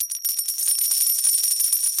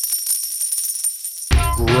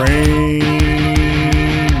Grainmaker.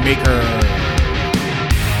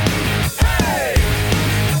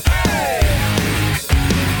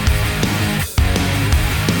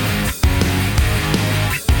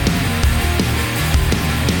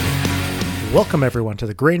 Welcome everyone to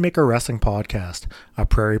the Grainmaker Wrestling Podcast, a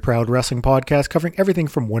Prairie Proud wrestling podcast covering everything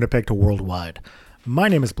from Winnipeg to worldwide. My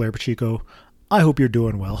name is Blair Pacheco. I hope you're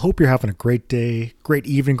doing well. Hope you're having a great day, great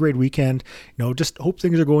evening, great weekend. Just hope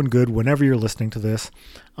things are going good whenever you're listening to this.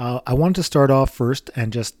 I wanted to start off first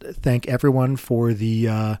and just thank everyone for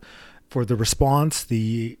the response,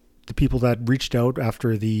 the people that reached out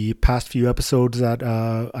after the past few episodes that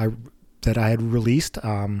I had released.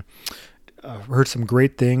 Heard some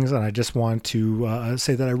great things, and I just want to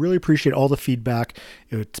say that I really appreciate all the feedback.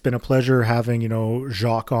 It's been a pleasure having,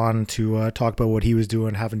 Jacques on to talk about what he was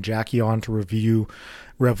doing, having Jackie on to review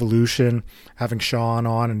Revolution, having Sean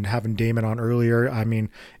on, and having Damon on earlier. I mean,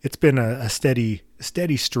 it's been a steady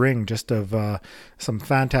string just of some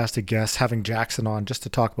fantastic guests, having Jackson on just to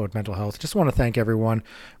talk about mental health. Just want to thank everyone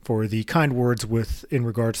for the kind words in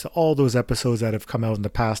regards to all those episodes that have come out in the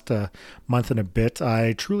past month and a bit.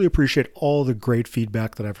 I truly appreciate all the great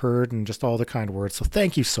feedback that I've heard and just all the kind words. So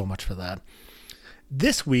thank you so much for that.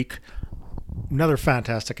 This week, another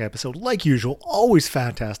fantastic episode. Like usual, always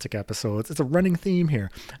fantastic episodes. It's a running theme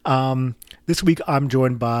here. This week, I'm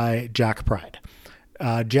joined by Jack Pride.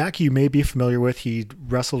 Jack, you may be familiar with. He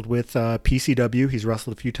wrestled with PCW. He's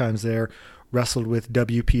wrestled a few times there. Wrestled with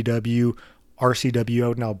WPW, RCW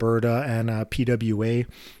out in Alberta, and PWA.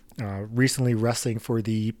 Recently wrestling for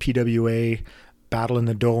the PWA Battle in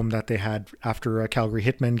the Dome that they had after a Calgary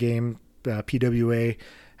Hitmen game. PWA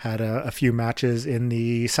had a few matches in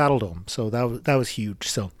the Saddle Dome, so that was huge.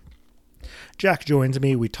 So Jack joins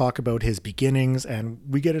me. We talk about his beginnings, and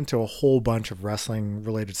we get into a whole bunch of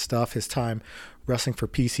wrestling-related stuff, his time wrestling for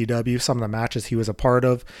PCW, some of the matches he was a part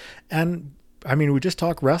of, and, we just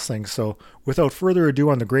talk wrestling. So without further ado,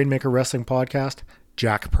 on the Grainmaker Wrestling Podcast,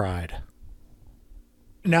 Jack Pride.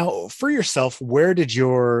 Now, for yourself, where did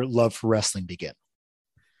your love for wrestling begin?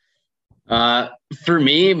 For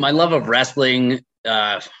me, my love of wrestling,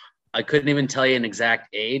 I couldn't even tell you an exact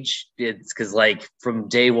age. It's because from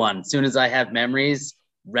day one, as soon as I have memories,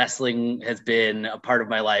 wrestling has been a part of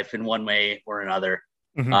my life in one way or another.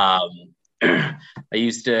 Mm-hmm.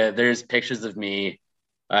 There's pictures of me.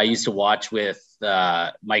 I used to watch with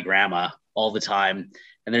my grandma all the time.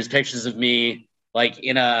 And there's pictures of me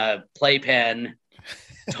in a playpen,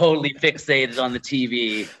 totally fixated on the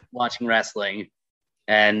TV, watching wrestling.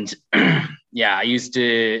 And yeah, I used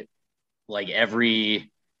to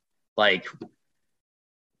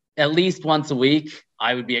at least once a week,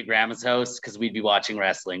 I would be at grandma's house because we'd be watching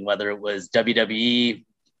wrestling, whether it was WWE,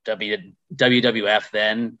 WWF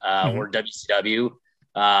then, or WCW.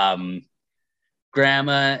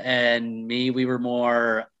 Grandma and me, we were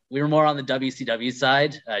more on the WCW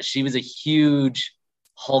side. She was a huge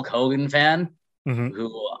Hulk Hogan fan,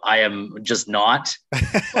 who I am just not.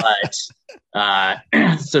 But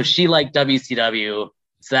so she liked WCW.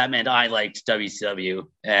 So that meant I liked WCW.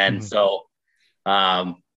 And so,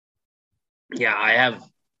 I have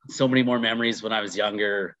so many more memories when I was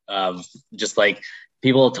younger of just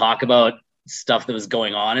people talk about stuff that was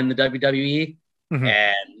going on in the WWE.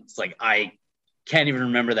 And it's I can't even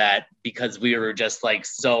remember that because we were just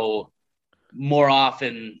so more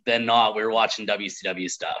often than not, we were watching WCW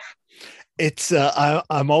stuff. It's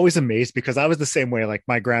I'm always amazed because I was the same way.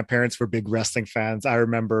 My grandparents were big wrestling fans. I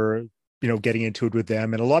remember getting into it with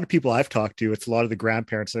them. And a lot of people I've talked to, it's a lot of the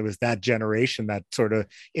grandparents. It was that generation that sort of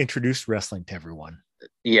introduced wrestling to everyone.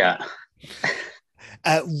 Yeah.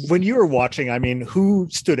 When you were watching, who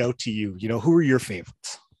stood out to you? Who were your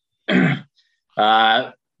favorites?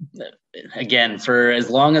 Again, for as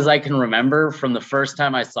long as I can remember, from the first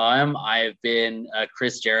time I saw him, I've been a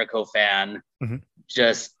Chris Jericho fan.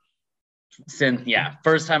 Just since,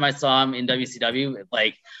 first time I saw him in WCW,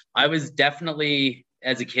 I was definitely,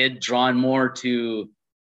 as a kid, drawn more to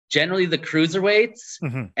generally the cruiserweights.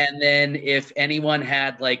 And then if anyone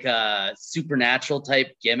had a supernatural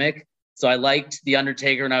type gimmick. So I liked The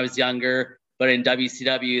Undertaker when I was younger, but in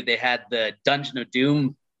WCW, they had the Dungeon of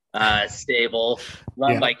Doom stable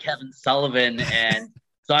run by Kevin Sullivan. And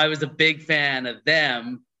so I was a big fan of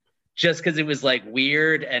them just because it was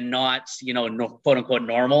weird and not, quote unquote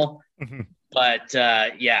normal. But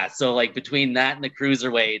so between that and the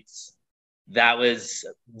cruiserweights, that was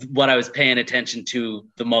what I was paying attention to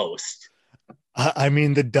the most.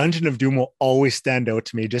 The Dungeon of Doom will always stand out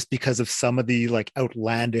to me just because of some of the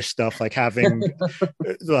outlandish stuff, having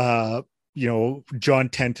John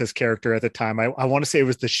Tenta's character at the time. I want to say it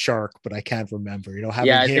was the Shark, but I can't remember.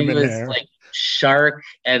 Having I him think it in was there. like Shark,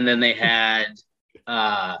 and then they had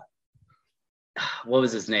what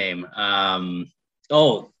was his name?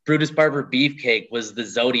 Brutus Barber Beefcake was the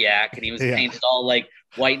Zodiac, and he was painted all like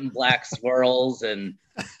white and black swirls, and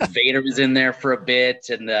Vader was in there for a bit,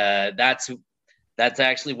 and that's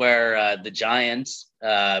actually where the Giant,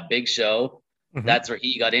 Big Show, that's where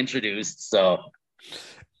he got introduced. So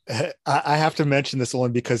I have to mention this only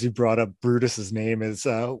because you brought up Brutus's name, is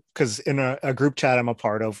because in a group chat I'm a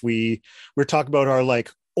part of, we're talking about our like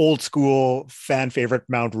old school fan favorite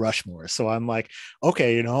Mount Rushmore. So I'm like,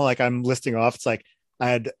 okay, like I'm listing off. It's like I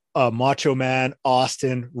had Macho Man,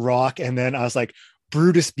 Austin, Rock, and then I was like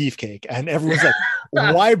Brutus Beefcake, and everyone's like,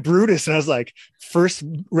 why Brutus? And I was like, first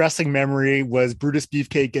wrestling memory was Brutus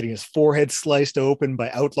Beefcake getting his forehead sliced open by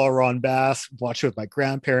Outlaw Ron Bass. Watched it with my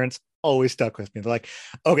grandparents. Always stuck with me. They're like,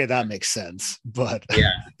 okay, that makes sense, but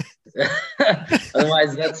yeah.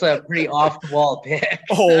 Otherwise, that's a pretty off the wall pick.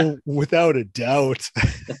 Oh, without a doubt.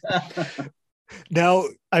 Now,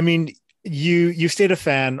 I mean, you stayed a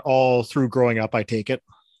fan all through growing up, I take it.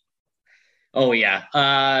 Oh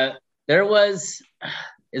yeah. There was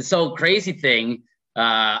so crazy thing.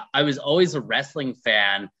 I was always a wrestling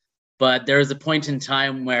fan, but there was a point in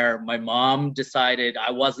time where my mom decided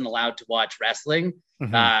I wasn't allowed to watch wrestling.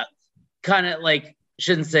 Kind of like,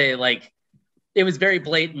 shouldn't say like, it was very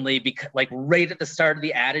blatantly because like right at the start of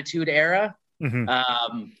the Attitude Era.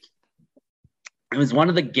 It was one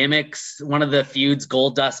of the gimmicks, one of the feuds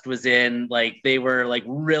Goldust was in. Like they were like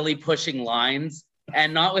really pushing lines,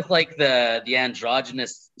 and not with like the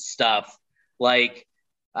androgynous stuff. Like,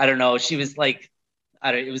 I don't know, she was like,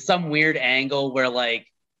 it was some weird angle where like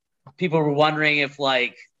people were wondering if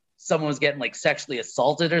like someone was getting like sexually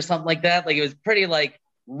assaulted or something like that. Like it was pretty like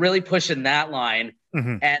really pushing that line.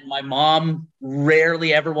 And my mom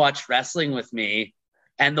rarely ever watched wrestling with me.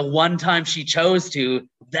 And the one time she chose to,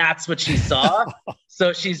 that's what she saw.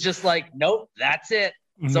 So she's just like, nope, that's it.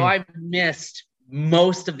 So I missed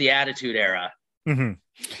most of the Attitude Era.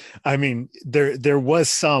 I mean, there was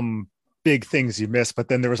some big things you missed, but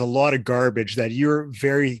then there was a lot of garbage that you're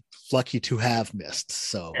very lucky to have missed.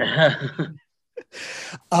 So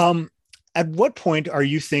at what point are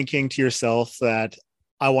you thinking to yourself that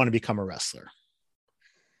I want to become a wrestler?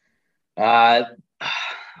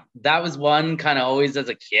 That was one kind of always as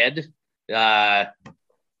a kid.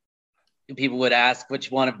 People would ask what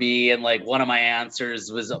you want to be, and like one of my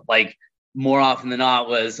answers was like more often than not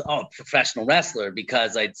was professional wrestler,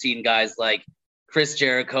 because I'd seen guys like Chris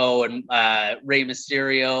Jericho and Rey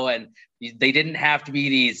Mysterio, and they didn't have to be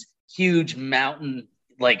these huge mountain,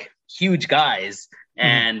 like huge guys.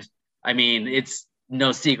 And I mean, it's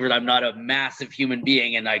no secret I'm not a massive human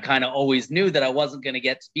being, and I kind of always knew that I wasn't going to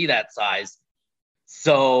get to be that size.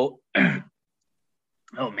 So,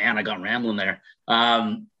 oh man, I got rambling there.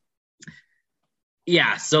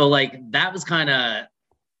 Yeah, so like that was kind of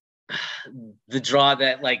the draw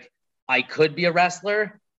that like I could be a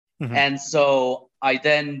wrestler. And so I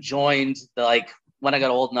then joined when I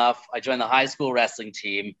got old enough, I joined the high school wrestling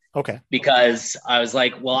team. Okay. Because I was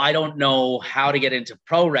like, well, I don't know how to get into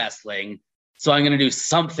pro wrestling, so I'm going to do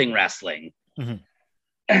something wrestling. So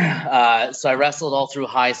I wrestled all through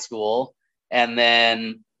high school, and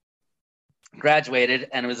then graduated,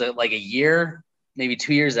 and it was like a year, maybe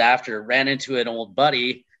 2 years after, ran into an old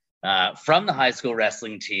buddy from the high school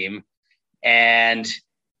wrestling team, and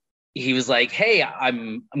he was like, hey,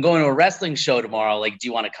 I'm going to a wrestling show tomorrow. Like, do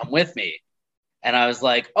you want to come with me? And I was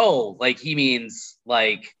like, oh, like he means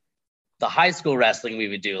like the high school wrestling we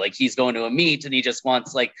would do. Like he's going to a meet and he just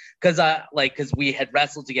wants because we had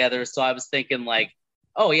wrestled together. So I was thinking like,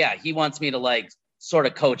 oh yeah, he wants me to like sort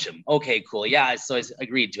of coach him. Okay, cool. Yeah. So I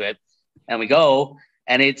agreed to it, and we go,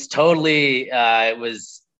 and it's totally, I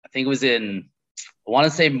think it was in, I want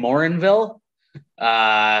to say Morinville.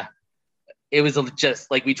 It was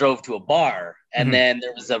just like we drove to a bar, and then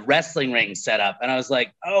there was a wrestling ring set up, and I was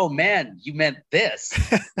like, oh man, you meant this.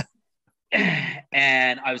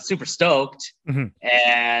 And I was super stoked,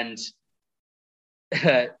 and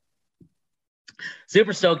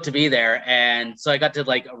super stoked to be there. And so I got to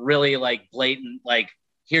like really like blatant, like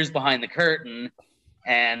here's behind the curtain,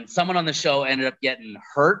 and someone on the show ended up getting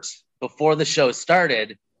hurt before the show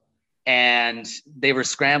started, and they were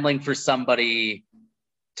scrambling for somebody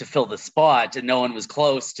to fill the spot, and no one was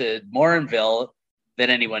close to Morinville that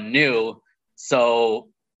anyone knew. So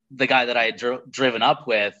the guy that I had driven up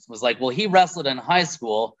with was like, well, he wrestled in high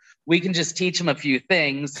school. We can just teach him a few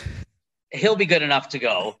things. He'll be good enough to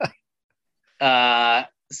go.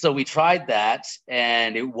 so we tried that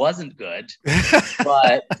and it wasn't good,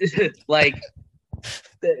 but like,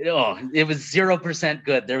 it was 0%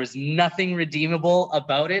 good. There was nothing redeemable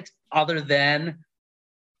about it other than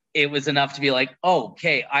it was enough to be like, oh,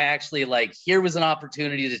 okay, I actually like, here was an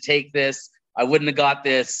opportunity to take this. I wouldn't have got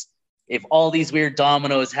this if all these weird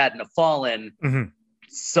dominoes hadn't have fallen. Mm-hmm.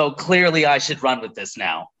 So clearly I should run with this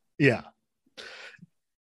now. Yeah.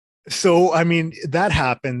 So, I mean, that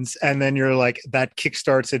happens. And then you're like, that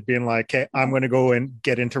kickstarts it being like, okay, I'm going to go and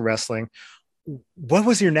get into wrestling. What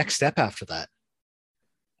was your next step after that?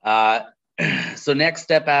 So next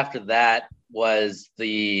step after that was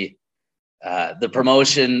the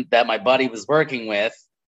promotion that my buddy was working with.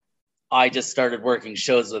 I just started working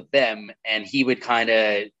shows with them, and he would kind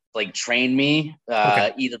of like train me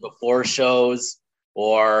either before shows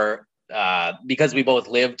or because we both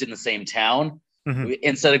lived in the same town. Mm-hmm.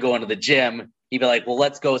 Instead of going to the gym, he'd be like, well,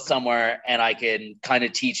 let's go somewhere and I can kind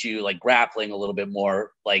of teach you like grappling a little bit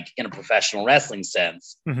more, like in a professional wrestling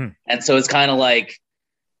sense. Mm-hmm. And so it's kind of like,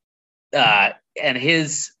 and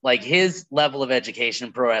his level of education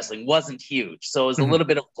in pro wrestling wasn't huge. So it was a little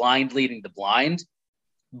bit of blind leading the blind,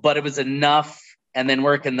 but it was enough. And then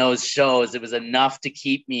working those shows, it was enough to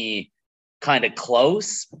keep me kind of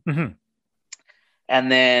close. Mm-hmm. And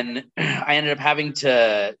then I ended up having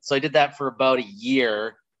to, so I did that for about a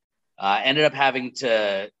year. Ended up having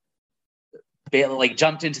to like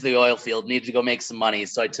jumped into the oil field, needed to go make some money.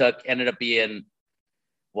 So ended up being,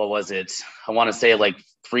 what was it? I want to say like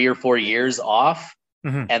 3 or 4 years off,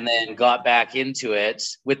 mm-hmm. and then got back into it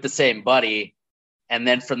with the same buddy. And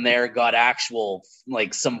then from there got actual,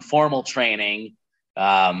 like some formal training.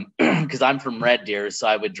 Cause I'm from Red Deer. So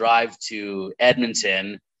I would drive to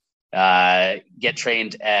Edmonton, get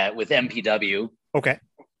trained with MPW. Okay.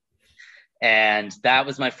 And that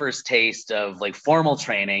was my first taste of like formal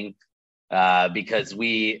training, because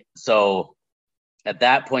at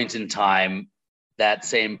that point in time, that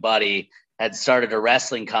same buddy had started a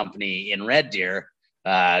wrestling company in Red Deer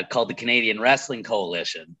called the Canadian Wrestling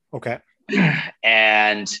Coalition. Okay.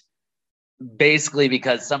 And basically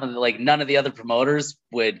because none of the other promoters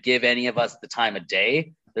would give any of us the time of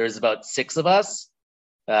day. There's about 6 of us.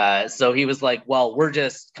 So he was like, well, we're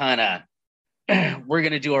just we're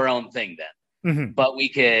going to do our own thing then. Mm-hmm. But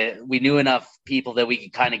we knew enough people that we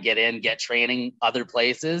could kind of get training other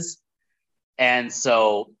places. And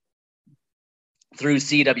so through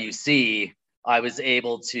CWC, I was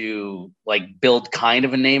able to like build kind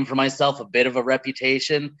of a name for myself, a bit of a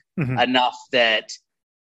reputation, mm-hmm. enough that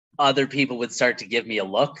other people would start to give me a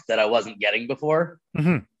look that I wasn't getting before.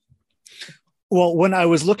 Mm-hmm. Well, when I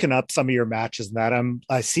was looking up some of your matches and that,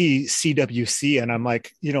 I see CWC and I'm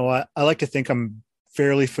like, I like to think I'm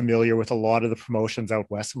fairly familiar with a lot of the promotions out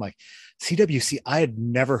west. I'm like, CWC, I had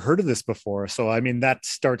never heard of this before. So, I mean, that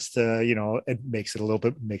starts to, it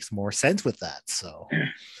makes more sense with that. So,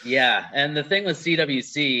 yeah. And the thing with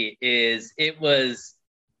CWC is it was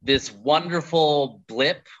this wonderful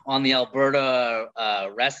blip on the Alberta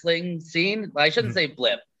wrestling scene. I shouldn't mm-hmm. say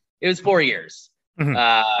blip. It was 4 years.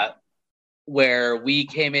 Mm-hmm. Where we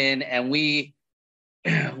came in and we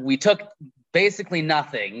took basically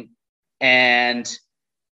nothing and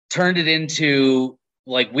turned it into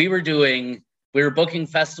like we were booking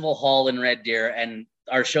Festival Hall in Red Deer, and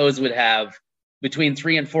our shows would have between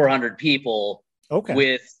 300 and 400 people.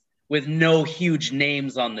 Okay. With no huge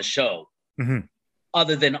names on the show, mm-hmm.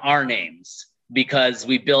 other than our names, because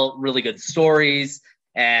we built really good stories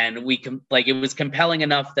and it was compelling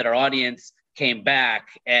enough that our audience came back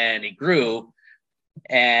and it grew.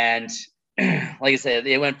 And like I said,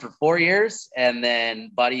 it went for 4 years, and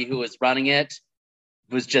then Buddy, who was running it,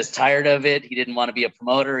 was just tired of it. He didn't want to be a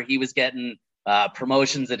promoter. He was getting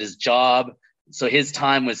promotions at his job, so his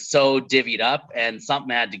time was so divvied up and something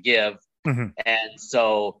had to give. Mm-hmm. And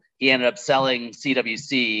so he ended up selling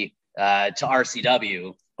CWC to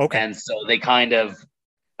RCW. Okay. And so they kind of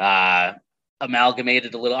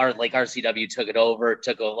amalgamated a little, like RCW took it over,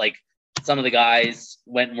 some of the guys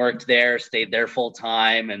went and worked there, stayed there full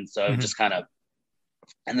time. And so mm-hmm. just kind of,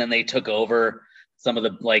 and then they took over some of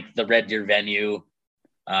the Red Deer venue.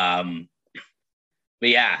 But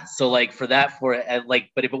yeah, so but if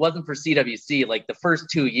it wasn't for CWC, like the first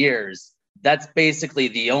 2 years, that's basically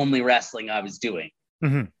the only wrestling I was doing.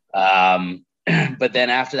 Mm-hmm. But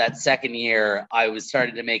then after that second year, I was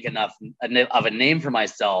starting to make enough of a name for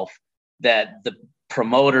myself that the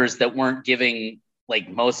promoters that weren't giving like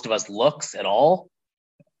most of us looks at all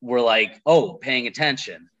were like, oh, paying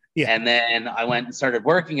attention. Yeah. And then I went and started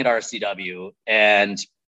working at RCW. And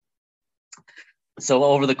so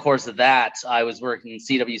over the course of that, I was working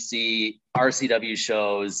CWC, RCW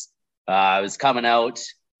shows. I was coming out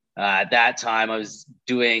At that time, I was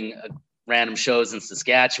doing random shows in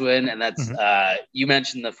Saskatchewan, and that's you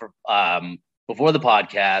mentioned before the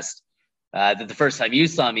podcast that the first time you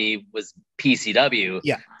saw me was PCW.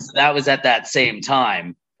 Yeah, so that was at that same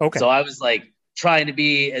time. Okay. So I was like trying to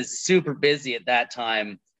be as super busy at that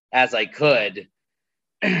time as I could,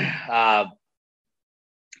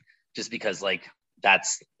 just because like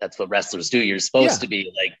that's what wrestlers do. You're supposed to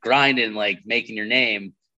be like grinding, like making your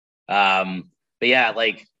name. But yeah,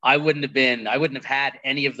 like I wouldn't have had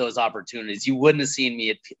any of those opportunities. You wouldn't have seen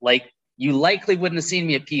me you likely wouldn't have seen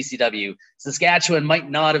me at PCW. Saskatchewan might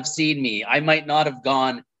not have seen me. I might not have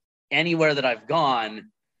gone anywhere that I've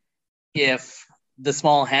gone if the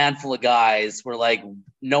small handful of guys were like,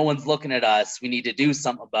 no one's looking at us. We need to do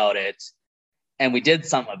something about it. And we did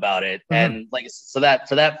something about it. And like, so that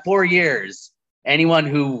for that 4 years, anyone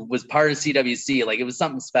who was part of CWC, like it was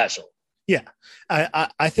something special. Yeah,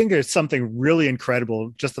 I think there's something really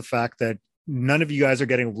incredible. Just the fact that none of you guys are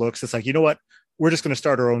getting looks. It's like, you know what? We're just going to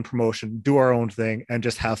start our own promotion, do our own thing, and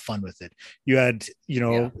just have fun with it. You had,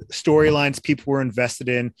 storylines people were invested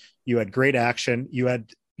in. You had great action. You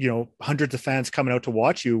had, hundreds of fans coming out to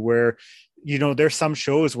watch you where, there's some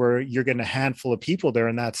shows where you're getting a handful of people there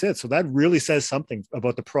and that's it. So that really says something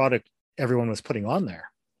about the product everyone was putting on there.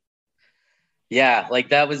 Yeah,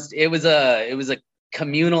 like it was a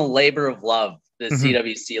communal labor of love, the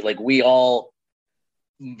CWC. Like we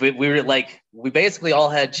were like, we basically all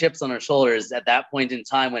had chips on our shoulders at that point in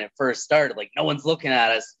time when it first started. Like no one's looking at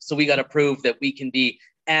us, so we got to prove that we can be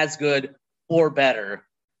as good or better.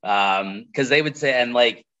 Because they would say, and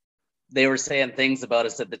like they were saying things about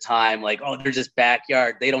us at the time, like, oh, they're just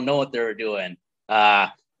backyard, they don't know what they were doing,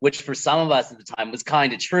 which for some of us at the time was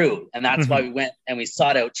kind of true. And that's why we went and we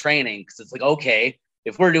sought out training, because it's like, okay,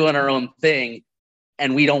 if we're doing our own thing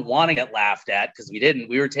and we don't want to get laughed at, because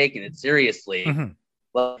we were taking it seriously.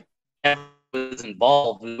 But everyone was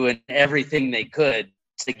involved doing everything they could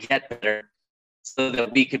to get better, so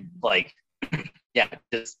that we could like,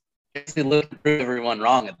 just basically look and prove everyone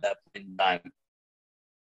wrong at that point in time.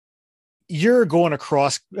 You're going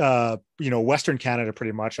across, Western Canada,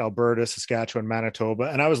 pretty much Alberta, Saskatchewan, Manitoba.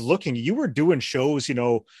 And I was looking, you were doing shows,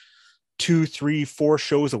 2, 3, 4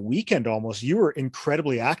 shows a weekend almost. You were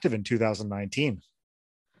incredibly active in 2019.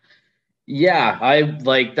 Yeah,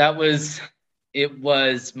 it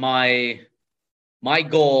was my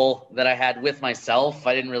goal that I had with myself.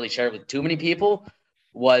 I didn't really share it with too many people,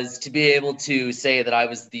 was to be able to say that I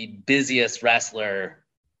was the busiest wrestler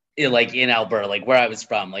in Alberta, like where I was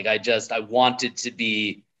from. Like I wanted to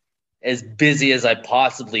be as busy as I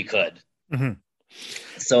possibly could.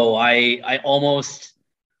 So I almost,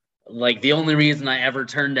 like, the only reason I ever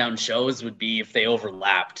turned down shows would be if they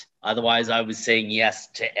overlapped. Otherwise I was saying yes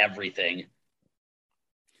to everything.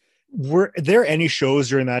 Were there any shows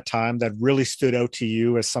during that time that really stood out to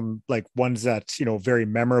you as some like ones that, very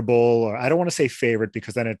memorable, or I don't want to say favorite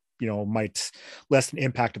because then it, might lessen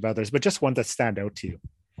impact of others, but just ones that stand out to you?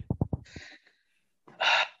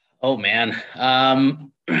 Oh man. I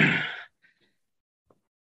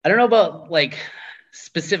don't know about like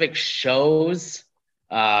specific shows.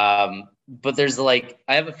 But there's like,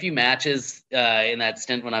 I have a few matches in that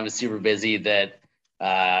stint when I was super busy that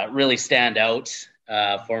really stand out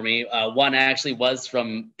for me. One actually was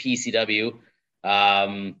from PCW.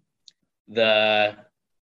 I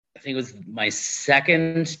think it was my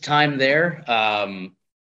second time there.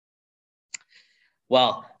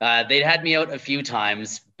 They'd had me out a few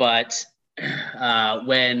times, but oh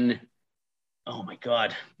my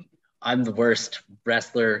God, I'm the worst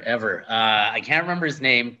wrestler ever. I can't remember his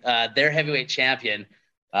name. Their heavyweight champion.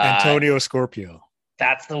 Antonio Scorpio.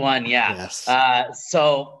 That's the one, yeah. Yes. I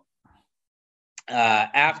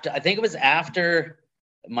think it was after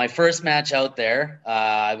my first match out there,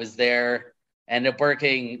 I was there, ended up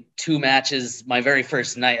working 2 matches my very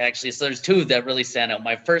first night, actually. So there's 2 that really stand out.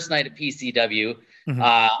 My first night at PCW,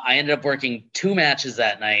 I ended up working 2 matches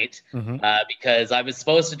that night because I was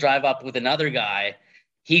supposed to drive up with another guy.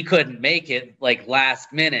 He couldn't make it like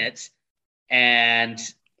last minute. And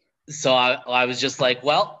so I was just like,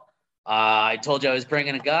 well, I told you I was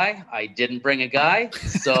bringing a guy. I didn't bring a guy,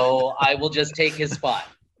 so I will just take his spot.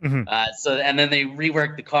 And then they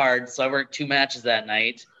reworked the card. So I worked 2 matches that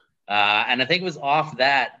night. And I think it was off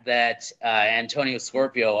that Antonio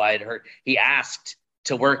Scorpio, I had heard, he asked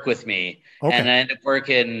to work with me. Okay. And I ended up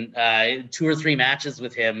working 2 or 3 matches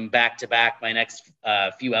with him back to back my next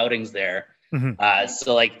few outings there.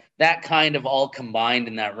 So like that kind of all combined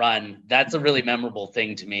in that run, that's a really memorable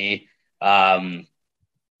thing to me.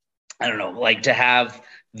 I don't know, like to have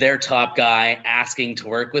their top guy asking to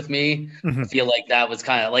work with me, I feel like that was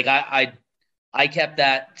kind of like, I kept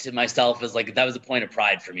that to myself as like, that was a point of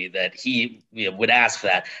pride for me that he would ask for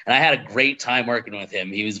that. And I had a great time working with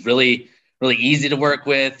him. He was really, really easy to work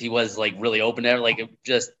with. He was like really open to like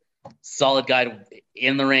just solid guy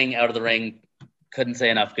in the ring, out of the ring. Couldn't say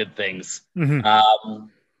enough good things.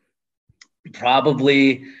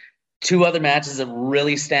 Probably two other matches that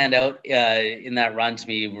really stand out in that run to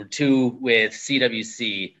me were two with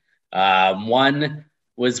CWC. One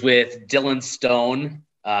was with Dylan Stone.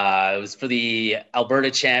 It was for the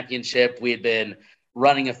Alberta Championship. We had been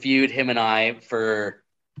running a feud, him and I, for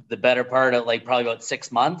the better part of like probably about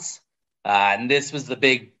 6 months. And this was the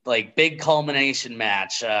big culmination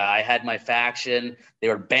match. I had my faction. They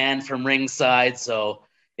were banned from ringside. So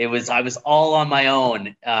I was all on my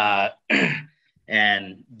own.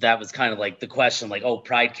 And that was kind of like the question, like, oh,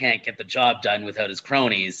 Pride can't get the job done without his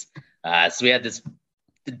cronies. So we had this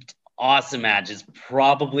awesome match. It's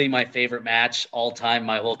probably my favorite match all time,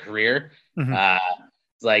 my whole career.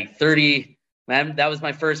 Like 30, man, that was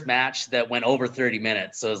my first match that went over 30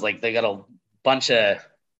 minutes. So it was like, they got a bunch of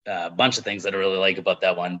things that I really like about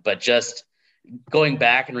that one. But just going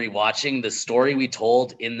back and rewatching the story we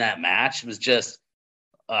told in that match was just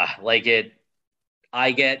like it.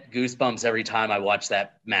 I get goosebumps every time I watch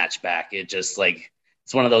that match back. It just like,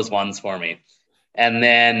 it's one of those ones for me. And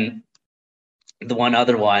then the one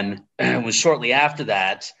other one was shortly after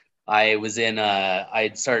that. I was I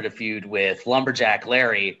had started a feud with Lumberjack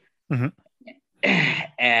Larry,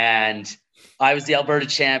 and I was the Alberta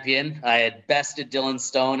champion. I had bested Dylan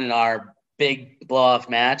Stone in our big blow-off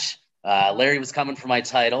match. Larry was coming for my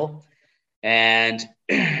title, and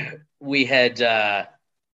we had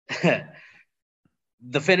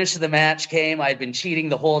the finish of the match came. I'd been cheating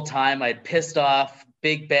the whole time. I'd pissed off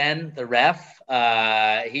Big Ben, the ref.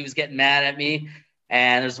 He was getting mad at me,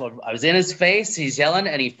 and I was in his face. He's yelling,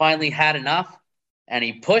 and he finally had enough, and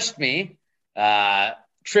he pushed me,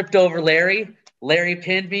 tripped over Larry. Larry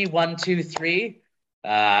pinned me 1, 2, 3.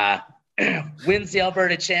 Wins the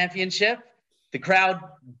Alberta Championship. The crowd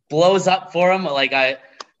blows up for him. Like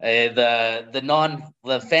the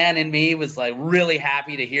fan in me was like really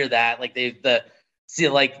happy to hear that. Like the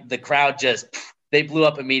crowd just, they blew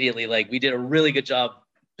up immediately. Like we did a really good job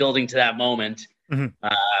building to that moment.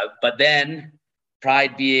 But then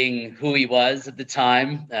Pride, being who he was at the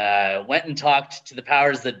time, went and talked to the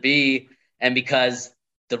powers that be. And because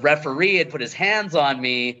the referee had put his hands on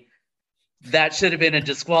me, that should have been a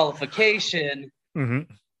disqualification.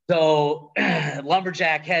 So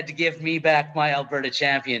Lumberjack had to give me back my Alberta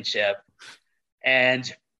Championship.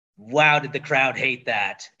 And wow, did the crowd hate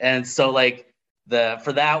that. And so like,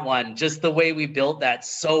 for that one, just the way we built that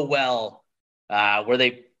so well, where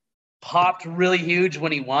they popped really huge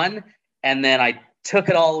when he won, and then I took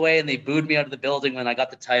it all away and they booed me out of the building when I got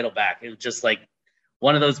the title back. It was just like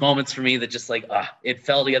one of those moments for me that just like it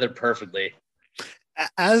fell together perfectly.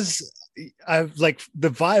 As I've like, the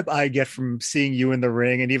vibe I get from seeing you in the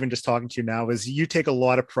ring and even just talking to you now is you take a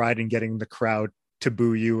lot of pride in getting the crowd to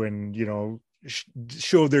boo you and, you know,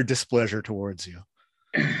 show their displeasure towards you.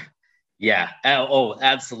 Yeah. Oh,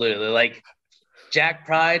 absolutely. Like Jack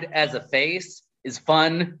Pride as a face is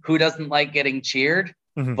fun. Who doesn't like getting cheered?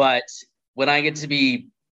 But when I get to be,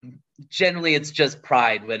 generally it's just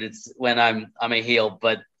Pride when I'm a heel,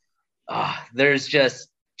 but there's just,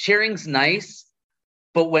 cheering's nice.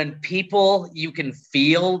 But when people, you can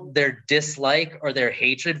feel their dislike or their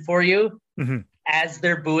hatred for you as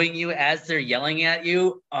they're booing you, as they're yelling at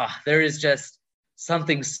you, there is just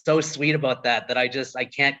something so sweet about that I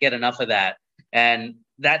can't get enough of that. And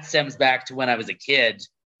that stems back to when I was a kid,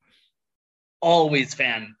 always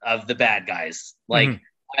fan of the bad guys. Like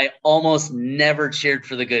I almost never cheered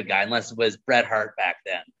for the good guy unless it was Bret Hart back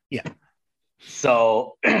then. Yeah.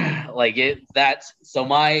 So like so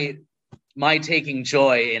my taking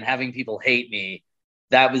joy in having people hate me,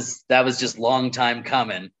 that was just long time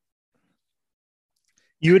coming.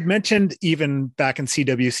 You had mentioned even back in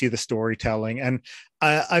CWC, the storytelling, and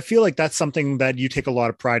I feel like that's something that you take a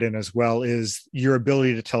lot of pride in as well, is your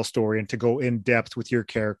ability to tell story and to go in depth with your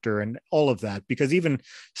character and all of that, because even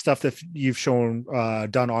stuff that you've shown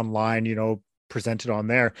done online, you know, presented on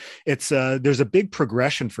there, it's there's a big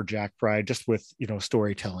progression for Jack Pride just with, you know,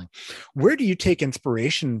 storytelling. Where do you take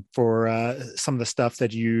inspiration for some of the stuff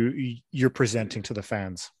that you're presenting to the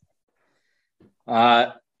fans?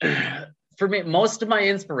 For me, most of my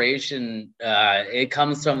inspiration, it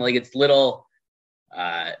comes from like, it's little,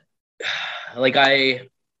 like I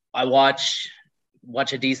watch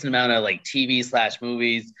a decent amount of like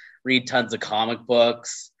TV/movies, read tons of comic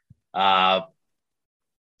books. I'm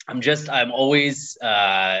always,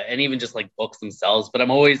 and even just like books themselves, but I'm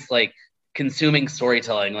always like consuming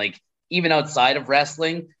storytelling. Like even outside of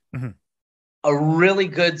wrestling, mm-hmm. a really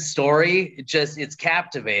good story, it's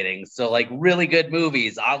captivating. So like really good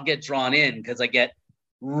movies, I'll get drawn in because I get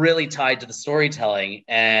really tied to the storytelling.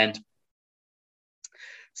 And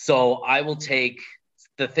so I will take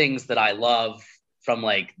the things that I love from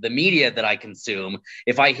like the media that I consume.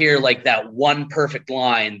 If I hear like that one perfect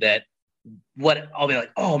line I'll be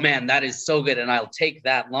like, oh man, that is so good. And I'll take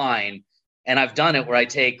that line. And I've done it where I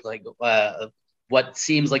take like what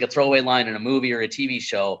seems like a throwaway line in a movie or a TV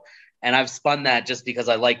show, and I've spun that just because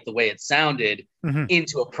I like the way it sounded mm-hmm.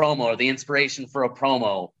 into a promo, or the inspiration for a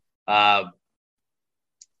promo.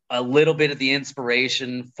 A little bit of the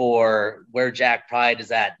inspiration for where Jack Pride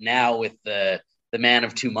is at now with the Man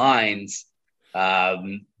of Two Minds.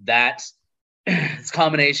 That it's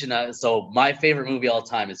combination of, so my favorite movie all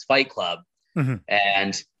time is Fight Club. Mm-hmm.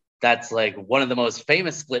 And that's like one of the most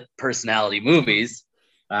famous split personality movies.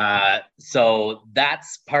 So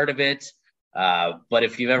that's part of it. But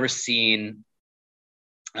if you've ever seen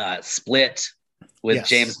Split with yes.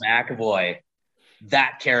 James McAvoy,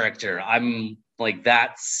 that character, I'm like,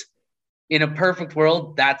 that's in a perfect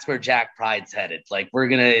world, that's where Jack Pride's headed. Like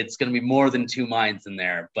it's gonna be more than two minds in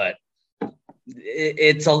there, but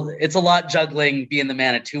it's a lot juggling being the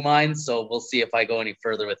man of two minds. So we'll see if I go any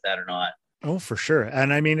further with that or not. Oh, for sure.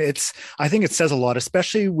 And I mean, I think it says a lot,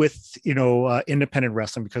 especially with, independent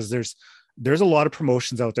wrestling, because there's a lot of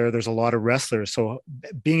promotions out there. There's a lot of wrestlers. So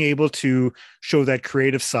being able to show that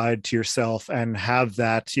creative side to yourself and have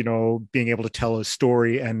that, being able to tell a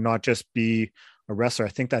story and not just be a wrestler, I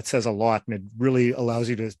think that says a lot, and it really allows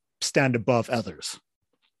you to stand above others.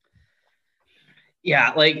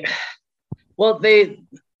 Yeah. Well,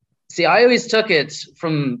 I always took it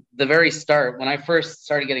from the very start. When I first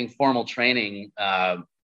started getting formal training,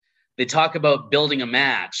 they talk about building a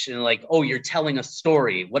match and like, oh, you're telling a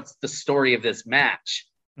story. What's the story of this match?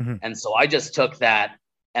 Mm-hmm. And so I just took that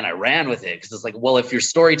and I ran with it, because it's like, well, if you're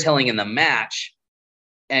storytelling in the match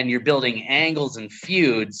and you're building angles and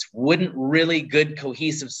feuds, wouldn't really good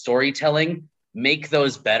cohesive storytelling make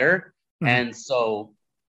those better? Mm-hmm. And so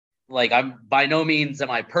like, I'm by no means am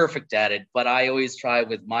I perfect at it, but I always try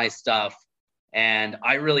with my stuff. And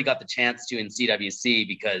I really got the chance to in CWC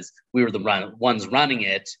because we were the ones running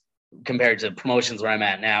it, compared to promotions where I'm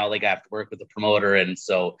at now. Like I have to work with the promoter, and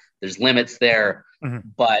so there's limits there. Mm-hmm.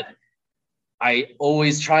 But I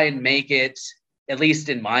always try and make it, at least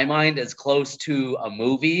in my mind, as close to a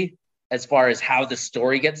movie as far as how the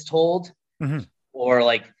story gets told. Mm-hmm. Or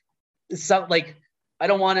like, so like, I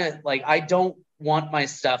don't want my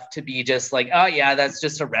stuff to be just like, oh yeah, that's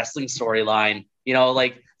just a wrestling storyline.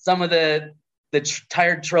 Like some of the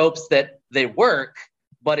tired tropes that they work,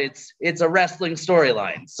 but it's a wrestling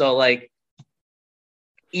storyline. So like,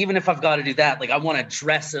 even if I've got to do that, like I want to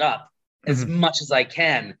dress it up as much as I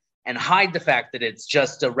can and hide the fact that it's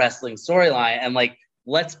just a wrestling storyline. And like,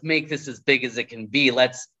 let's make this as big as it can be.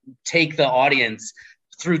 Let's take the audience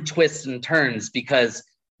through twists and turns, because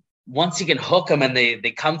once you can hook them and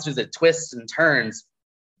they come through the twists and turns,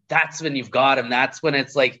 that's when you've got them. That's when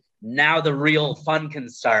it's like, now the real fun can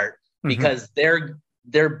start, because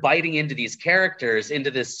they're biting into these characters,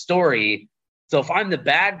 into this story. So if I'm the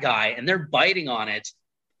bad guy and they're biting on it,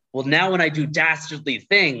 well, now when I do dastardly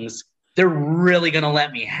things, they're really going to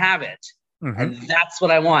let me have it. And that's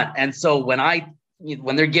what I want. And so when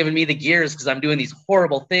they're giving me the gears because I'm doing these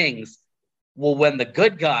horrible things, well, when the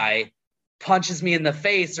good guy punches me in the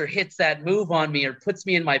face or hits that move on me or puts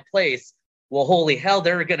me in my place, well, holy hell,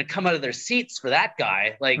 they're going to come out of their seats for that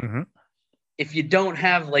guy. Like, if you don't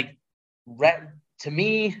have like, to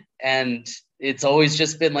me, and it's always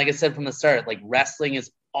just been, like I said from the start, like wrestling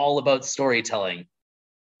is all about storytelling.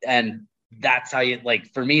 And that's how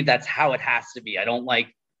for me, that's how it has to be. I don't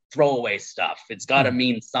like throwaway stuff. It's got to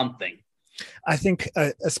mean something. I think,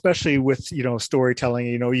 especially with, storytelling,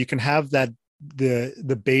 you can have that,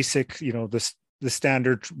 the basic, the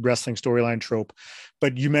standard wrestling storyline trope,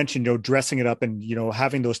 but you mentioned, dressing it up and,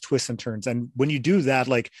 having those twists and turns. And when you do that,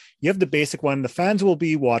 like you have the basic one, the fans will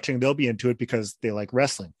be watching, they'll be into it because they like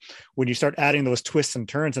wrestling. When you start adding those twists and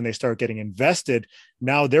turns and they start getting invested,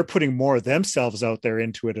 now they're putting more of themselves out there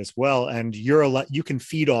into it as well. And you can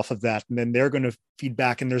feed off of that, and then they're going to feed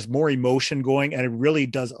back, and there's more emotion going, and it really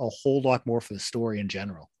does a whole lot more for the story in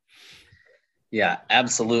general. Yeah,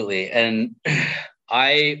 absolutely. And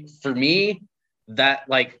for me, that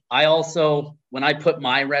like, I also, when I put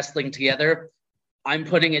my wrestling together, I'm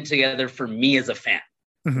putting it together for me as a fan.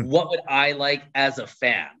 What would I like as a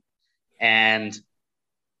fan? And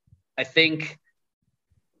I think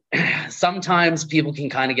sometimes people can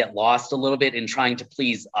kind of get lost a little bit in trying to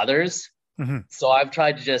please others. So I've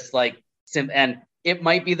tried to just like, and it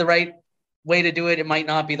might be the right way to do it. It might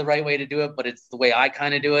not be the right way to do it, but it's the way I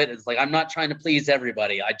kind of do it. It's like, I'm not trying to please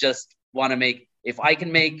everybody. I just want to make, if I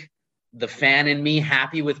can make the fan in me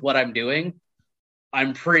happy with what I'm doing,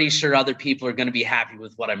 I'm pretty sure other people are going to be happy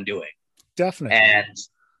with what I'm doing. Definitely. And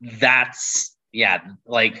that's, yeah,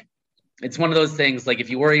 like, it's one of those things, like, if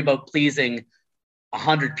you worry about pleasing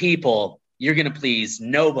 100 people, you're going to please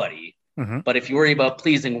nobody. Mm-hmm. But if you worry about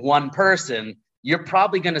pleasing one person, you're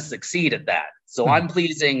probably going to succeed at that. So I'm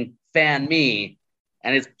pleasing fan me,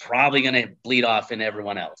 and it's probably going to bleed off into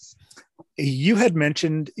everyone else. You had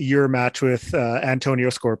mentioned your match with Antonio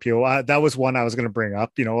Scorpio. That was one I was going to bring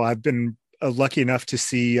up. You know, I've been lucky enough to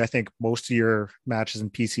see, I think, most of your matches in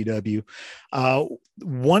PCW.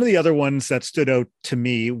 One of the other ones that stood out to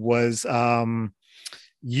me was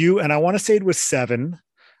you, and I want to say it was 7.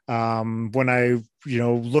 When I,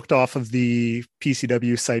 looked off of the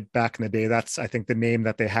PCW site back in the day, that's, I think, the name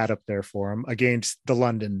that they had up there for him, against the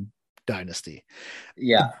London Dynasty.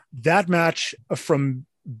 Yeah. That match from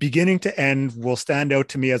beginning to end will stand out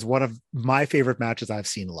to me as one of my favorite matches I've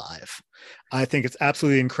seen live. I think it's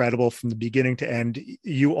absolutely incredible from the beginning to end.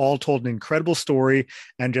 You all told an incredible story,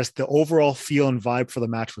 and just the overall feel and vibe for the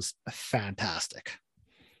match was fantastic.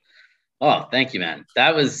 Oh, thank you, man.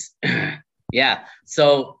 That was, yeah.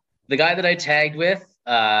 So the guy that I tagged with,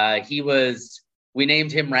 we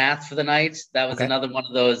named him Wrath for the night. That was another one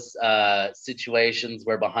of those situations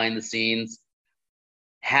where behind the scenes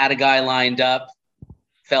had a guy lined up,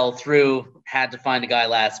 fell through, had to find a guy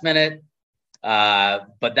last minute.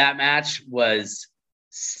 But that match was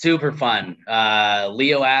super fun.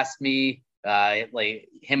 Leo asked me, like,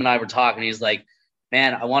 him and I were talking. He's like,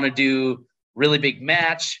 man, I want to do really big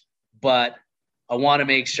match, but I want to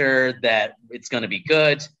make sure that it's going to be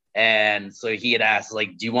good. And so he had asked,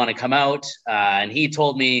 like, do you want to come out? And he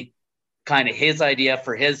told me kind of his idea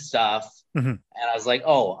for his stuff. Mm-hmm. And I was like,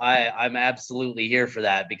 oh, I'm absolutely here for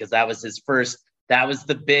that, because that was his first. That was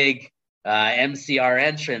the big MCR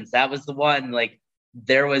entrance. That was the one, like,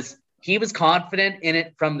 he was confident in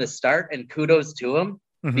it from the start, and kudos to him,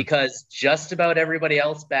 because just about everybody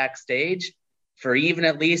else backstage, for even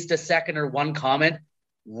at least a second or one comment,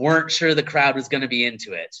 weren't sure the crowd was going to be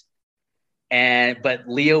into it. But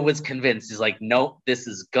Leo was convinced. He's like, nope, this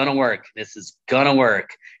is going to work. This is going to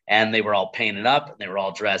work. And they were all painted up, and they were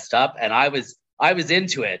all dressed up. And I was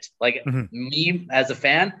into it. Like, me as a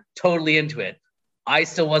fan, totally into it. I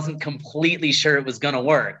still wasn't completely sure it was going to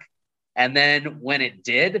work. And then when it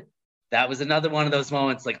did, that was another one of those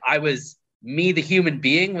moments. Like, me, the human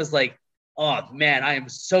being, was like, oh man, I am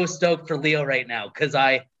so stoked for Leo right now. Cause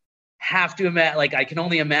I have to imagine, like, I can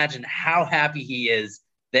only imagine how happy he is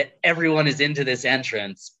that everyone is into this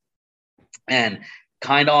entrance. And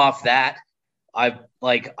kind of off that, I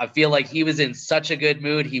feel like he was in such a good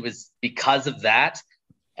mood. He was, because of that.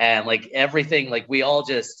 And like everything, like we all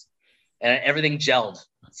just, and everything gelled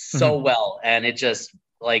so well. And it just,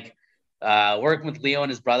 like, working with Leo and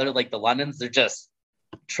his brother, like the Londons, they're just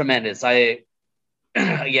tremendous.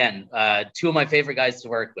 Again, 2 of my favorite guys to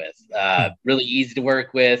work with, really easy to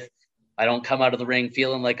work with. I don't come out of the ring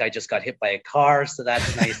feeling like I just got hit by a car. So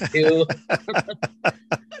that's nice too.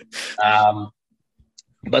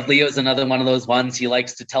 But Leo's another one of those ones. He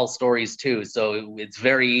likes to tell stories too. So it's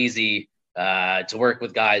very easy to work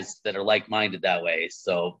with guys that are like-minded that way.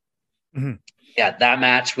 So yeah, that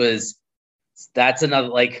match that's another,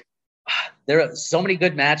 like, there are so many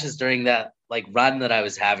good matches during that, like, run that I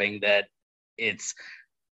was having, that it's,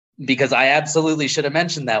 because I absolutely should have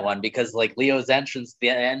mentioned that one, because like Leo's entrance, the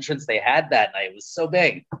entrance they had that night was so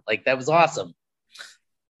big. Like, that was awesome.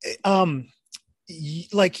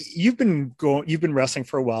 Like, you've been wrestling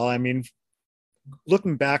for a while. I mean,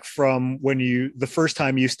 looking back from when the first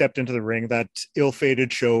time you stepped into the ring, that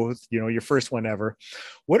ill-fated show, your first one ever,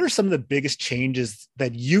 what are some of the biggest changes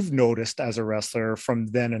that you've noticed as a wrestler from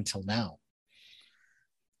then until now?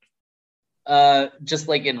 Just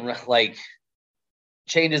like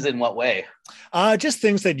changes in what way? Just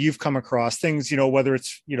things that you've come across, things, whether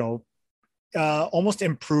it's, almost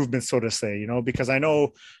improvements, so to say, because I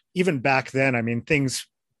know even back then, I mean, things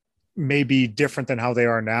may be different than how they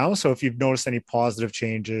are now. So if you've noticed any positive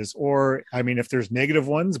changes, or, I mean, if there's negative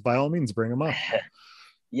ones, by all means, bring them up.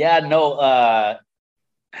 Yeah, no,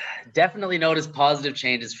 definitely noticed positive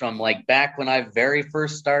changes from like back when I very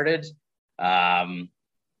first started. Oh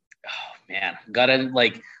man,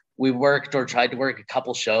 we worked or tried to work a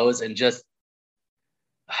couple shows, and just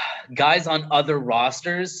guys on other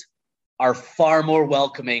rosters are far more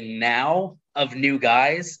welcoming now of new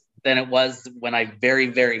guys than it was when I very,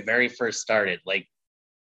 very, very first started. Like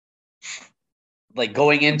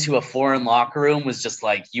going into a foreign locker room was just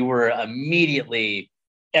like, you were immediately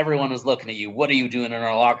everyone was looking at you. What are you doing in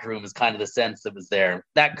our locker room is kind of the sense that was there.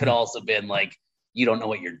 That could also been like, you don't know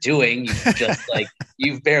what you're doing. You just like,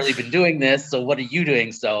 you've barely been doing this. So what are you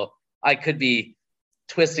doing? So I could be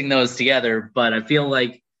twisting those together, but I feel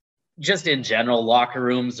like just in general, locker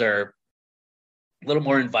rooms are a little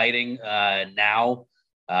more inviting now.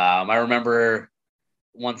 I remember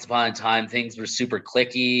once upon a time, things were super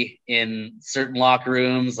cliquey in certain locker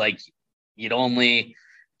rooms. Like you'd only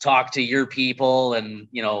talk to your people and,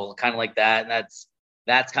 you know, kind of like that. And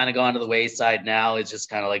that's kind of gone to the wayside now. It's just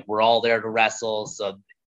kind of like, we're all there to wrestle. So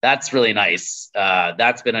that's really nice.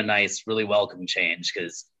 That's been a nice, really welcome change,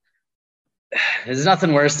 because there's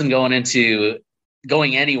nothing worse than going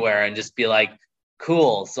anywhere and just be like,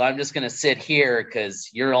 cool. So I'm just going to sit here because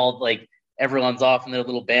you're all like, everyone's off in their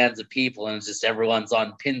little bands of people and it's just everyone's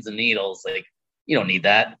on pins and needles. Like, you don't need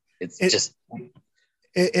that.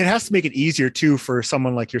 It has to make it easier too for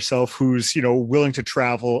someone like yourself who's, you know, willing to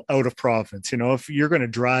travel out of province. You know, if you're going to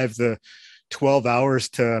drive the 12 hours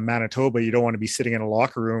to Manitoba, you don't want to be sitting in a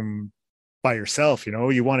locker room by yourself. You know,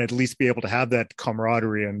 you want to at least be able to have that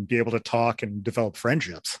camaraderie and be able to talk and develop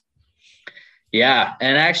friendships. Yeah.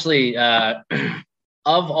 And actually, of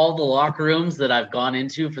all the locker rooms that I've gone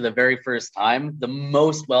into for the very first time, the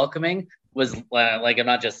most welcoming was like, I'm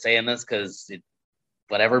not just saying this because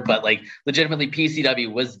whatever, but like legitimately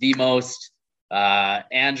PCW was the most.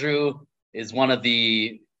 Andrew is one of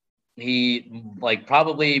he like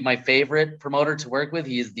probably my favorite promoter to work with.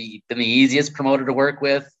 He's been the easiest promoter to work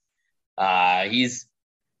with. He's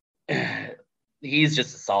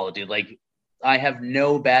just a solid dude. Like I have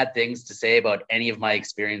no bad things to say about any of my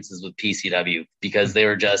experiences with PCW, because they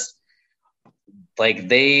were just like,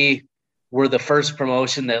 they were the first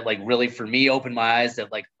promotion that like really for me opened my eyes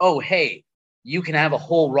that like, oh, hey, you can have a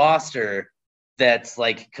whole roster that's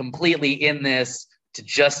like completely in this to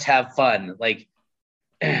just have fun. Like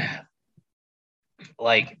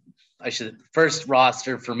first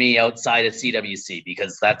roster for me outside of CWC,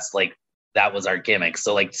 because that was our gimmick.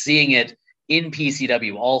 So like seeing it in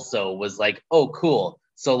PCW also was like, oh, cool.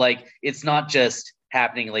 So like, it's not just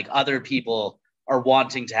happening, like other people are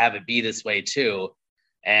wanting to have it be this way too.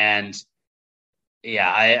 And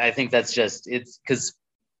yeah, I think that's just, it's because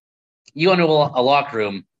you go into a locker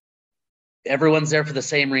room, everyone's there for the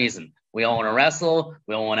same reason. We all want to wrestle.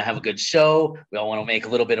 We all want to have a good show. We all want to make a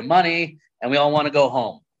little bit of money, and we all want to go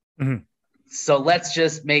home. Mm-hmm. So let's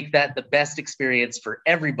just make that the best experience for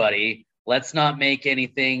everybody. Let's not make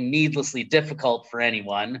anything needlessly difficult for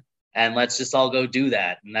anyone, and let's just all go do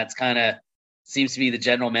that. And that's kind of seems to be the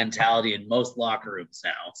general mentality in most locker rooms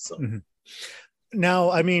now. So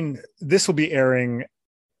now, I mean, this will be airing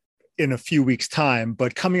in a few weeks' time,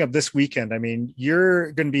 but coming up this weekend, I mean,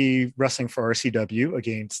 you're going to be wrestling for RCW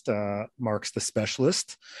against Marks the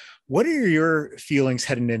Specialist. What are your feelings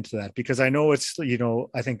heading into that? Because I know it's, you know,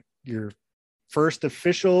 I think your first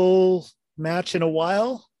official match in a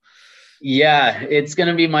while. Yeah, it's going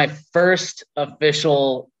to be my first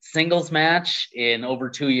official singles match in over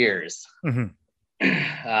 2 years. Mm-hmm.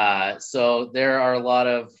 So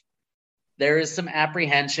there is some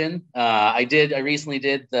apprehension. I recently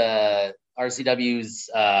did the RCW's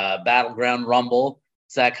Battleground Rumble.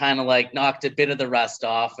 So that kind of like knocked a bit of the rust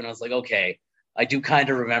off. And I was like, okay, I do kind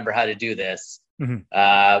of remember how to do this.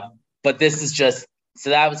 Mm-hmm. But this is just,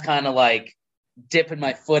 so that was kind of like dipping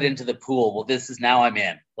my foot into the pool. Well, now I'm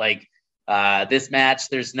in. Like this match,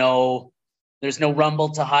 there's no Rumble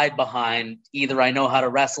to hide behind. Either I know how to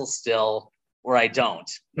wrestle still or I don't.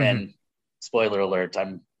 Mm-hmm. And spoiler alert,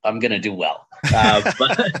 I'm going to do well.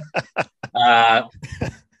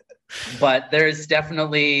 But there's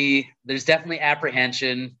definitely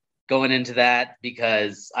apprehension going into that,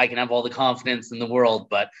 because I can have all the confidence in the world,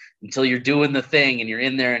 but until you're doing the thing and you're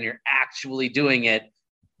in there and you're actually doing it,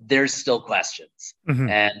 there's still questions. Mm-hmm.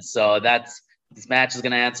 And so this match is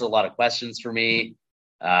going to answer a lot of questions for me.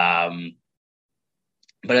 But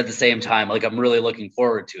at the same time, like I'm really looking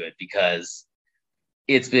forward to it, because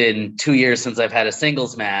it's been 2 years since I've had a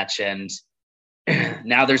singles match, and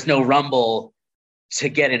now there's no Rumble to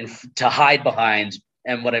get in to hide behind.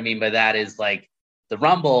 And what I mean by that is like the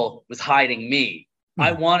Rumble was hiding me. Mm-hmm.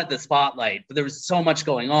 I wanted the spotlight, but there was so much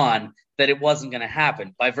going on that it wasn't going to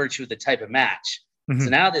happen by virtue of the type of match. Mm-hmm. So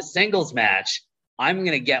now this singles match, I'm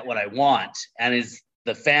going to get what I want. And is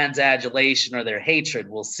the fans' adulation or their hatred,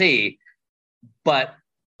 we'll see. But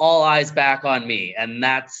all eyes back on me. And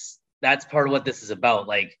that's part of what this is about.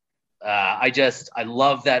 Like, I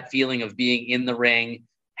love that feeling of being in the ring,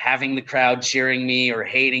 having the crowd cheering me or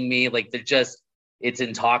hating me. Like it's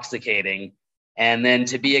intoxicating. And then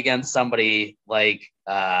to be against somebody like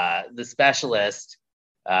the Specialist,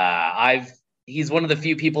 he's one of the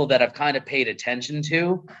few people that I've kind of paid attention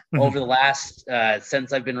to over the last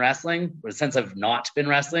since I've been wrestling, or since I've not been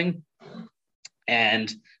wrestling.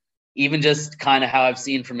 And even just kind of how I've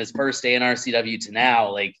seen from his first day in RCW to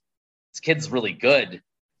now, like, this kid's really good.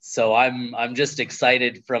 So I'm just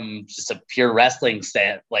excited from just a pure wrestling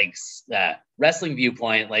wrestling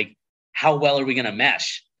viewpoint. Like, how well are we going to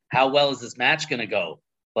mesh? How well is this match going to go?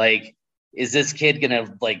 Like, is this kid going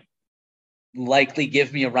to like likely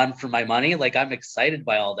give me a run for my money? Like, I'm excited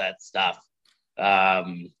by all that stuff.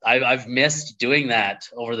 I've missed doing that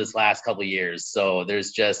over this last couple of years. So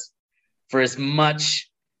there's just, for as much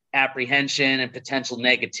apprehension and potential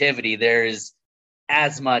negativity, there's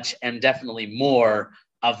as much and definitely more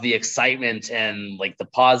of the excitement and like the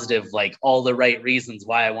positive, like all the right reasons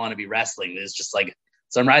why I want to be wrestling. It's just like,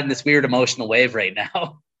 so I'm riding this weird emotional wave right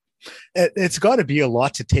now. It's got to be a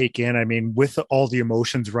lot to take in. I mean, with all the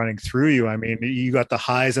emotions running through you, I mean, you got the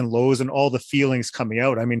highs and lows and all the feelings coming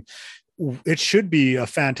out. I mean, it should be a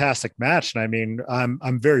fantastic match. And I mean,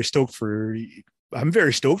 I'm very stoked for you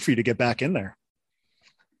to get back in there.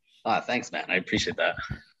 Thanks, man. I appreciate that.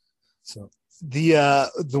 So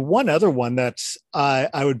the one other one that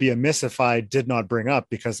I would be amiss if I did not bring up,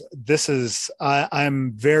 because this is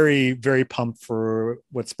I'm very, very pumped for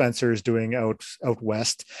what Spencer is doing out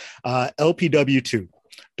west. LPW2,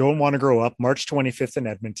 Don't Want to Grow Up, March 25th in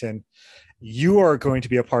Edmonton. You are going to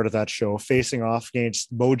be a part of that show, facing off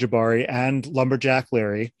against Mo Jabari and Lumberjack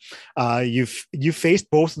Larry. You've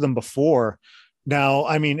faced both of them before. Now,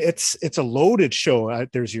 I mean, it's a loaded show.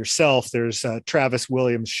 There's yourself, there's Travis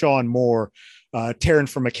Williams, Sean Moore, Taryn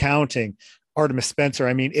from accounting, Artemis Spencer.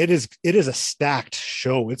 I mean, it is a stacked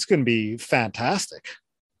show. It's going to be fantastic.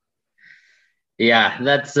 Yeah,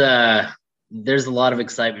 that's there's a lot of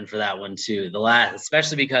excitement for that one too.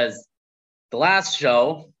 Especially because the last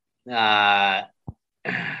show, Pride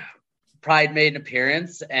made an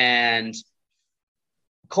appearance and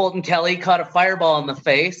Colton Kelly caught a fireball in the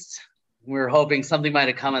face. We were hoping something might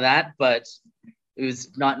have come of that, but it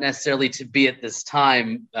was not necessarily to be at this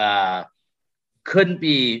time. Couldn't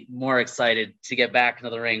be more excited to get back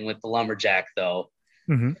into the ring with the Lumberjack, though.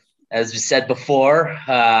 Mm-hmm. As we said before,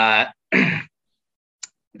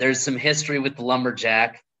 there's some history with the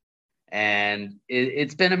Lumberjack, and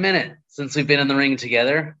it's been a minute since we've been in the ring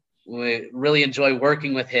together. We really enjoy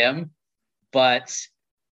working with him, but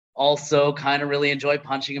also kind of really enjoy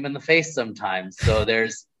punching him in the face sometimes. So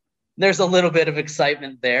there's a little bit of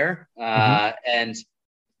excitement there. And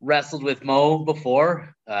wrestled with Mo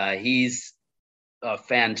before. He's a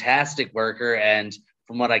fantastic worker, and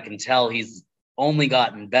from what I can tell, he's only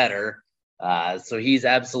gotten better. So he's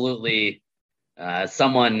absolutely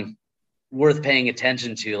someone worth paying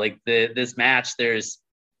attention to. Like this match,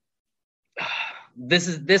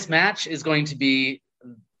 this match is going to be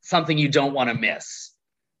something you don't want to miss.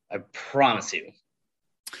 I promise you.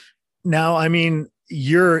 Now, I mean,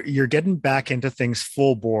 you're getting back into things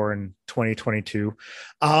full bore in 2022.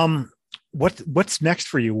 What's next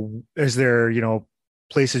for you? Is there,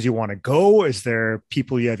 places you want to go? Is there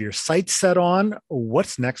people you have your sights set on?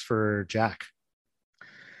 What's next for Jack?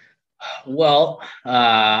 Well,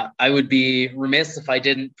 I would be remiss if I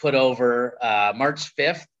didn't put over March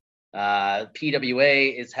 5th.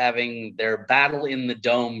 PWA is having their Battle in the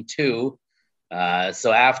Dome 2.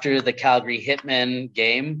 So after the Calgary Hitmen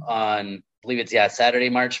game on, I believe it's Saturday,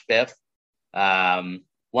 March 5th.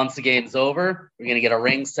 Once the game's over, we're going to get a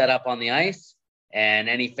ring set up on the ice, and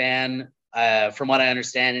any fan, from what I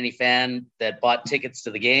understand, any fan that bought tickets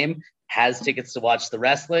to the game has tickets to watch the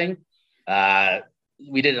wrestling.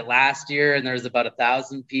 We did it last year, and there was about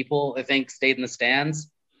 1,000 people, I think, stayed in the stands.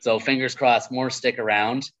 So fingers crossed, more stick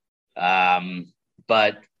around.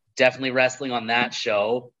 But definitely wrestling on that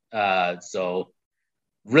show. So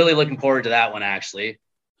really looking forward to that one, actually.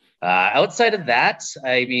 Outside of that,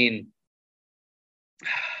 I mean,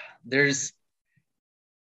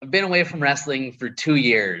 I've been away from wrestling for 2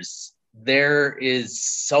 years. There is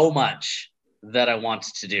so much that I want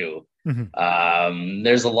to do. Mm-hmm.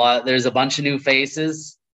 There's a bunch of new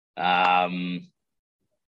faces. I've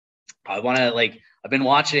been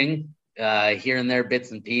watching here and there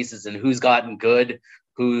bits and pieces, and who's gotten good,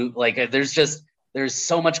 there's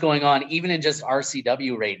so much going on, even in just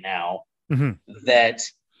RCW right now, mm-hmm. that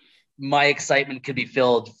my excitement could be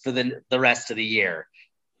filled for the rest of the year.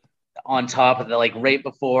 On top of right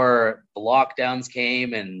before the lockdowns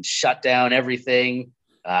came and shut down everything,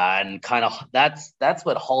 and kind of that's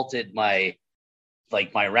what halted my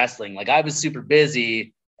wrestling. Like, I was super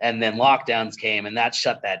busy, and then lockdowns came and that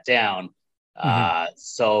shut that down. Mm-hmm.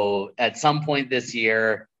 So at some point this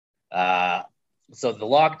year, so the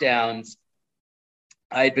lockdowns,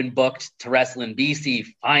 I had been booked to wrestle in BC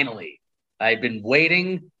finally. I had been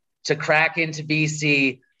waiting to crack into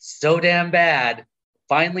BC so damn bad.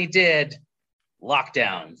 Finally did.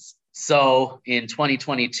 Lockdowns. So in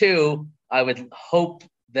 2022, I would hope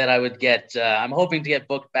that I would get, I'm hoping to get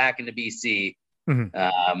booked back into BC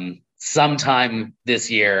sometime this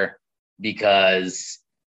year, because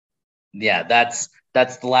that's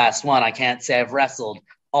the last one. I can't say I've wrestled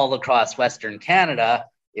all across Western Canada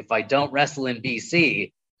if I don't wrestle in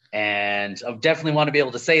BC, and I definitely want to be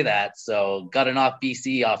able to say that. So got to knock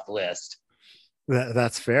BC off the list.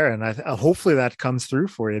 That's fair, and hopefully that comes through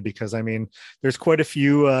for you, because I mean, there's quite a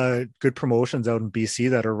few good promotions out in BC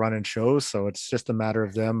that are running shows, so it's just a matter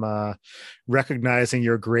of them recognizing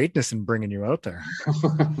your greatness and bringing you out there.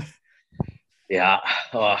 Yeah,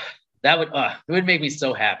 it would make me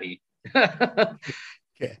so happy.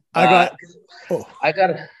 Okay, I got.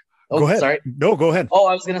 Go ahead. Sorry. No, go ahead. Oh,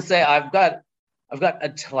 I was gonna say I got a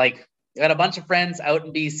bunch of friends out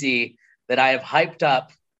in BC that I have hyped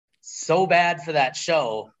up so bad for that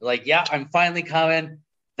show. Like, yeah, I'm finally coming.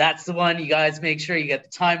 That's the one. You guys make sure you get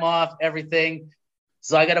the time off, everything.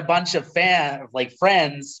 So I got a bunch of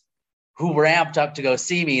friends who were amped up to go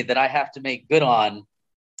see me that I have to make good on.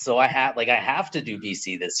 So I have to do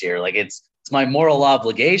BC this year. Like, it's my moral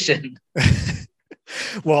obligation.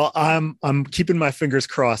 Well, I'm keeping my fingers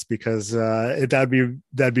crossed, because that'd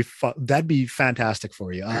be fantastic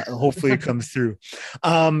for you. Hopefully it comes through.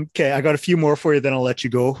 Okay, I got a few more for you, then I'll let you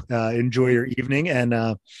go. Enjoy your evening.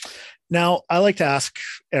 And now I like to ask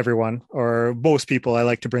everyone, or most people, I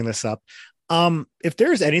like to bring this up. If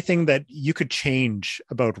there's anything that you could change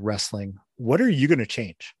about wrestling, what are you going to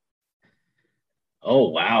change? Oh,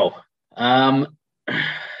 wow. I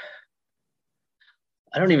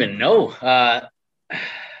don't even know.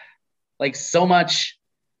 Like, so much,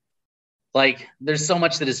 like, there's so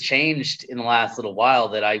much that has changed in the last little while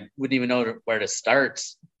that I wouldn't even know where to start.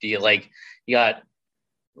 I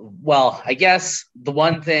guess the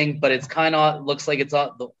one thing, but it's kind of looks like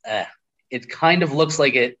it kind of looks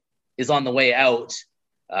like it is on the way out,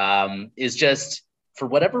 is just, for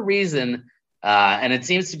whatever reason, and it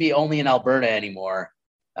seems to be only in Alberta anymore.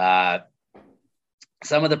 Some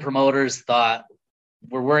of the promoters thought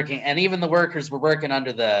we're working, and even the workers were working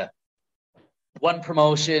under the one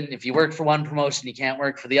promotion. If you work for one promotion, you can't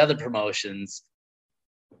work for the other promotions.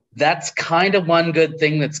 That's kind of one good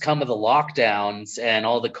thing that's come of the lockdowns and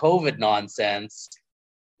all the COVID nonsense,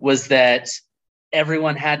 was that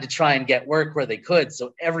everyone had to try and get work where they could.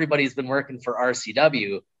 So everybody's been working for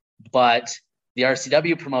RCW, but the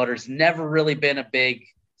RCW promoters never really been a big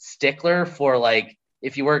stickler for, like,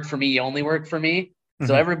 if you work for me, you only work for me. Mm-hmm.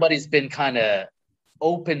 So everybody's been kind of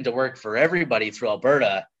open to work for everybody through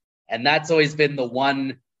Alberta. And that's always been the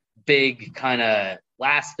one big kind of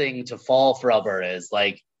last thing to fall for Alberta, is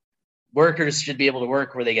like, workers should be able to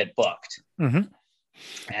work where they get booked. Mm-hmm.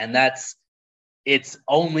 And it's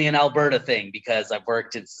only an Alberta thing, because I've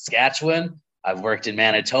worked in Saskatchewan, I've worked in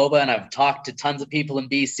Manitoba, and I've talked to tons of people in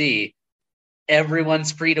BC.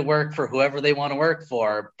 Everyone's free to work for whoever they want to work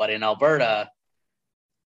for. But in Alberta,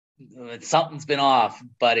 something's been off,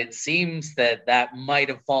 but it seems that might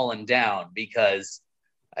have fallen down, because,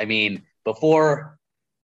 I mean, before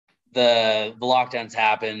the lockdowns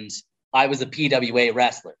happened, I was a PWA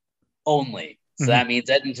wrestler only. So that means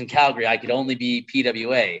Edmonton, Calgary, I could only be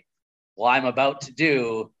PWA. Well, I'm about to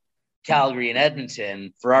do Calgary and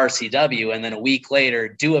Edmonton for RCW, and then a week later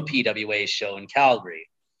do a PWA show in Calgary.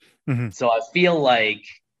 Mm-hmm. So I feel like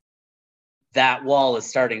that wall is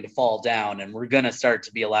starting to fall down, and we're going to start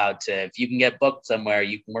to be allowed to, if you can get booked somewhere,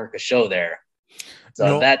 you can work a show there.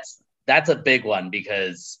 So that's a big one,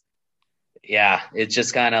 because it's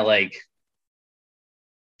just kind of like,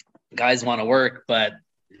 guys want to work, but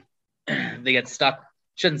they get stuck.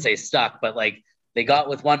 Shouldn't say stuck, but like, they got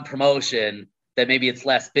with one promotion that maybe it's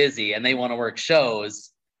less busy, and they want to work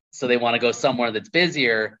shows. So they want to go somewhere that's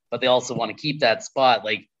busier, but they also want to keep that spot.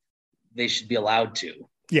 Like, they should be allowed to.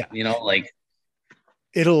 Yeah. Like,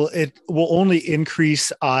 it will only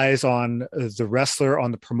increase eyes on the wrestler,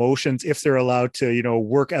 on the promotions, if they're allowed to,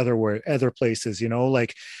 work other places,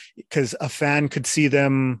 like, because a fan could see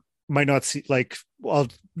them, might not see, like, I'll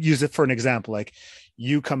use it for an example. Like,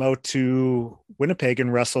 you come out to Winnipeg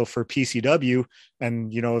and wrestle for PCW,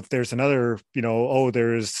 and, if there's another,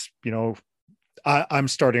 I'm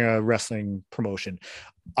starting a wrestling promotion,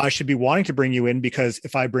 I should be wanting to bring you in, because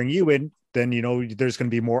if I bring you in, then, there's going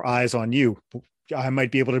to be more eyes on you. I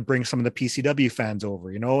might be able to bring some of the PCW fans over,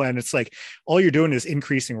 and it's like, all you're doing is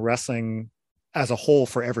increasing wrestling as a whole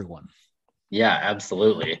for everyone. Yeah,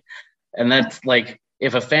 absolutely. And that's like,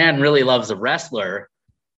 if a fan really loves a wrestler,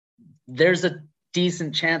 there's a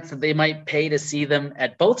decent chance that they might pay to see them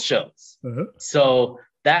at both shows. Uh-huh. So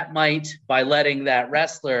that might, by letting that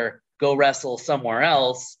wrestler go wrestle somewhere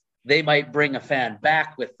else, they might bring a fan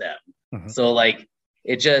back with them. Uh-huh. So like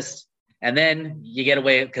it just, and then you get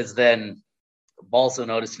away, because then I've also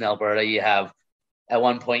noticed in Alberta, you have, at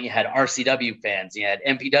one point you had RCW fans, you had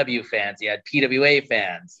MPW fans, you had PWA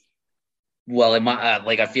fans. Well, in my,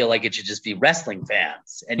 I feel like it should just be wrestling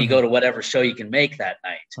fans, and you go to whatever show you can make that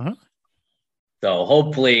night. Uh-huh. So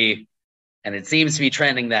hopefully, and it seems to be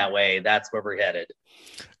trending that way, that's where we're headed.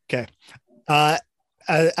 Okay.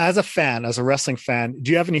 As a fan, as a wrestling fan,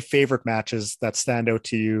 do you have any favorite matches that stand out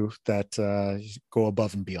to you that go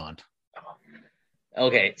above and beyond?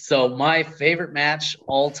 Okay, so my favorite match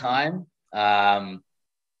all time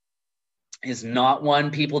is not one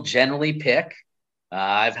people generally pick.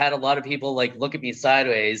 I've had a lot of people like look at me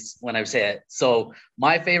sideways when I say it. So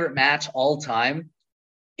my favorite match all time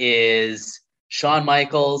is Shawn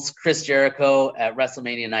Michaels, Chris Jericho at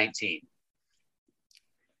WrestleMania 19.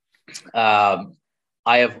 I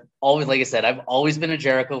have always, like I said, I've always been a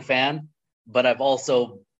Jericho fan, but I've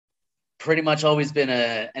also pretty much always been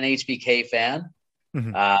an HBK fan.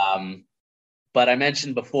 But I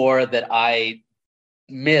mentioned before that I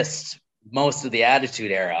missed most of the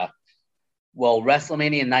Attitude Era. Well,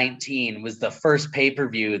 WrestleMania 19 was the first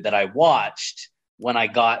pay-per-view that I watched when I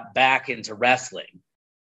got back into wrestling.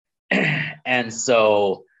 And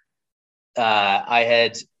so I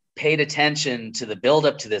had paid attention to the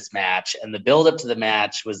build-up to this match, and the build-up to the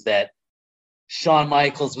match was that Shawn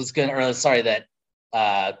Michaels was going to, or sorry, that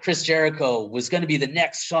Chris Jericho was going to be the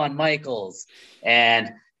next Shawn Michaels,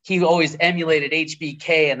 and he always emulated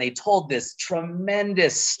HBK, and they told this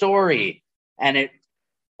tremendous story, and it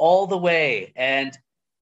all the way, and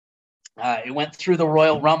it went through the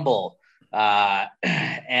Royal Rumble,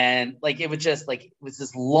 and like it was just like it was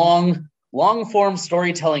this long form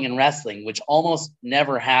storytelling in wrestling, which almost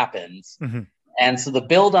never happens. And so the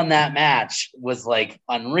build on that match was like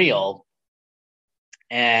unreal,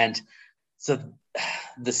 and so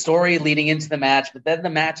the story leading into the match, but then the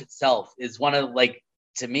match itself is one of, like,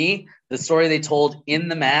 to me, the story they told in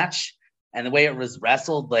the match and the way it was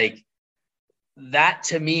wrestled, like that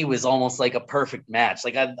to me was almost like a perfect match.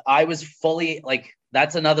 Like I was fully like,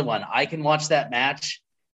 that's another one. I can watch that match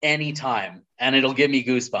anytime and it'll give me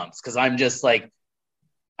goosebumps, because I'm just like,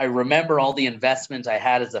 I remember all the investment I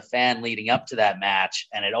had as a fan leading up to that match,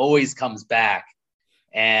 and it always comes back.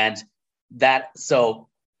 And that, so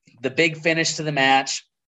the big finish to the match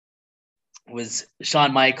was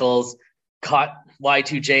Shawn Michaels caught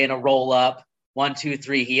Y2J in a roll up. 1, 2,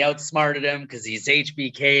 3. He outsmarted him because he's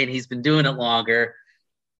HBK and he's been doing it longer.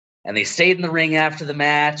 And they stayed in the ring after the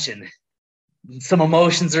match, and some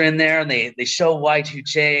emotions are in there, and they show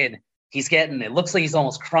Y2J, and he's getting, it looks like he's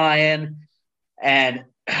almost crying. And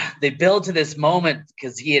they build to this moment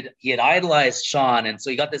because he had idolized Shawn. And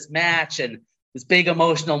so he got this match and this big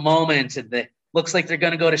emotional moment, and it looks like they're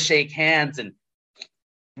going to go to shake hands, and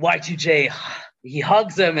Y2J, he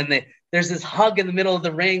hugs him, and there's this hug in the middle of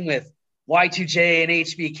the ring with Y2J and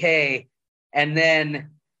HBK. And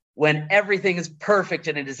then when everything is perfect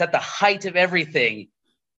and it is at the height of everything,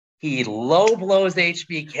 he low blows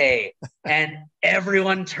HBK and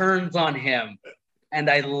everyone turns on him. And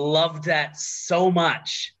I loved that so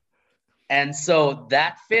much. And so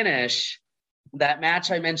that finish, that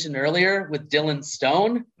match I mentioned earlier with Dylan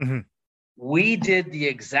Stone, we did the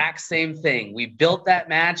exact same thing. We built that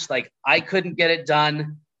match. Like, I couldn't get it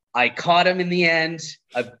done. I caught him in the end.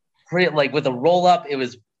 Like with a roll up, it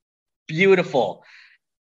was beautiful.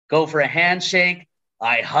 Go for a handshake.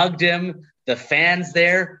 I hugged him. The fans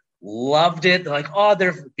there loved it. They're like, oh,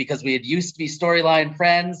 because we had used to be storyline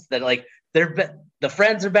friends, that like the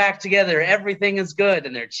friends are back together. Everything is good.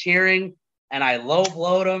 And they're cheering. And I low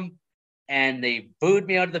blowed them, and they booed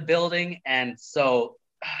me out of the building. And so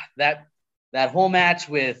that whole match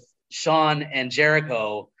with Shawn and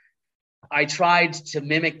Jericho, I tried to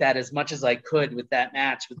mimic that as much as I could with that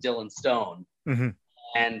match with Dylan Stone.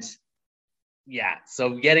 And yeah, so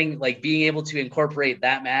being able to incorporate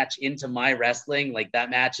that match into my wrestling, like that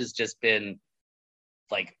match has just been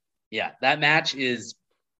like, yeah, that match is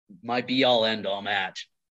my be all end all match.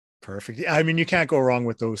 Perfect. I mean, you can't go wrong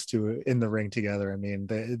with those two in the ring together. I mean,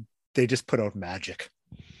 they just put out magic.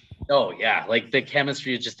 Oh yeah. Like the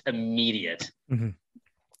chemistry is just immediate.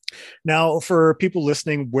 Now, for people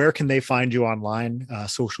listening, where can they find you online,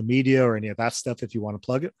 social media or any of that stuff, if you want to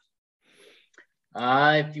plug it?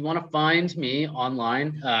 If you want to find me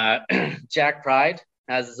online, Jack Pride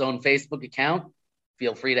has his own Facebook account.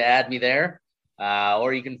 Feel free to add me there.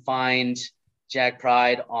 Or you can find Jack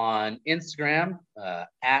Pride on Instagram,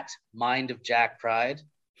 at Mind of Jack Pride.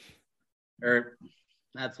 Or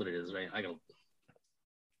that's what it is, right? I don't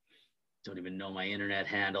even know my internet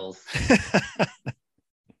handles.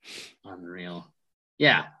 Unreal.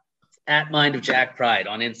 Yeah. At Mind of Jack Pride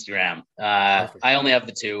on Instagram. I only have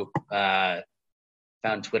the two.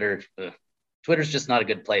 Found Twitter. Twitter's just not a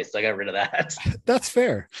good place. So I got rid of that. That's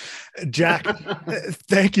fair. Jack,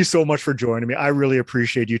 thank you so much for joining me. I really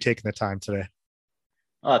appreciate you taking the time today.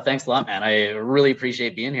 Oh, thanks a lot, man. I really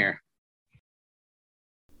appreciate being here.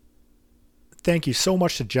 Thank you so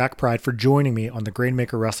much to Jack Pride for joining me on the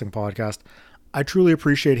Grainmaker Wrestling Podcast. I truly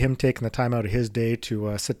appreciate him taking the time out of his day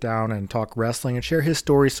to sit down and talk wrestling and share his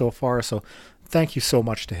story so far. So thank you so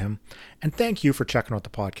much to him. And thank you for checking out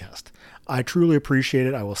the podcast. I truly appreciate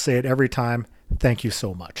it. I will say it every time. Thank you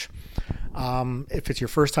so much. If it's your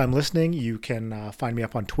first time listening, you can find me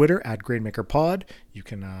up on Twitter at GrainmakerPod. You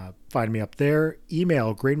can find me up there.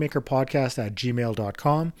 Email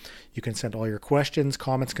grainmakerpodcast@gmail.com. You can send all your questions,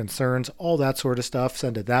 comments, concerns, all that sort of stuff.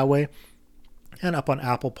 Send it that way. And up on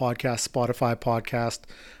Apple Podcast, Spotify Podcast,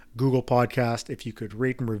 Google Podcast. If you could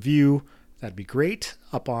rate and review, that'd be great.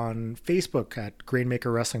 Up on Facebook at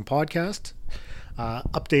Grainmaker Wrestling Podcast.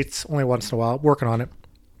 Updates only once in a while. Working on it.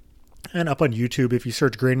 And up on YouTube, if you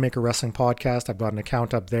search Grainmaker Wrestling Podcast, I've got an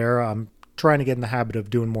account up there. I'm trying to get in the habit of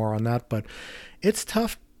doing more on that, but it's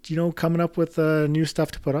tough, coming up with new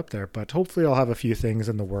stuff to put up there. But hopefully I'll have a few things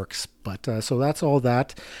in the works. But so that's all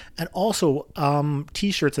that. And also,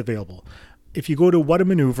 t-shirts available. If you go to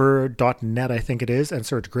whatamaneuver.net, I think it is, and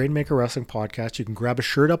search Grainmaker Wrestling Podcast, you can grab a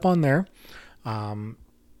shirt up on there.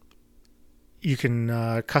 You can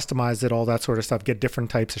customize it, all that sort of stuff, get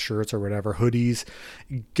different types of shirts or whatever, hoodies,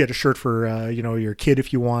 get a shirt for, your kid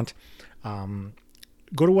if you want.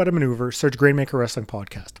 Go to What a Maneuver, search Grainmaker Wrestling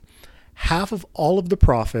Podcast. Half of all of the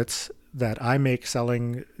profits that I make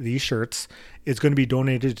selling these shirts is going to be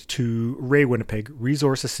donated to Ray Winnipeg,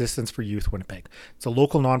 Resource Assistance for Youth Winnipeg. It's a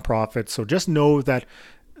local nonprofit, so just know that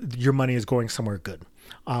your money is going somewhere good.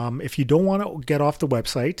 If you don't want to get off the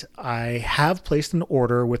website, I have placed an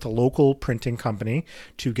order with a local printing company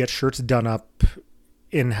to get shirts done up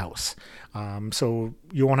in-house. So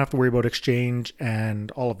you won't have to worry about exchange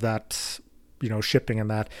and all of that, shipping and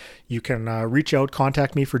that. You can reach out,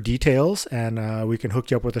 contact me for details, and we can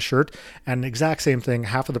hook you up with a shirt. And exact same thing,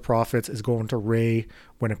 half of the profits is going to Ray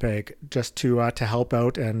Winnipeg just to help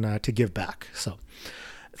out and to give back. So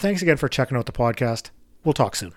thanks again for checking out the podcast. We'll talk soon.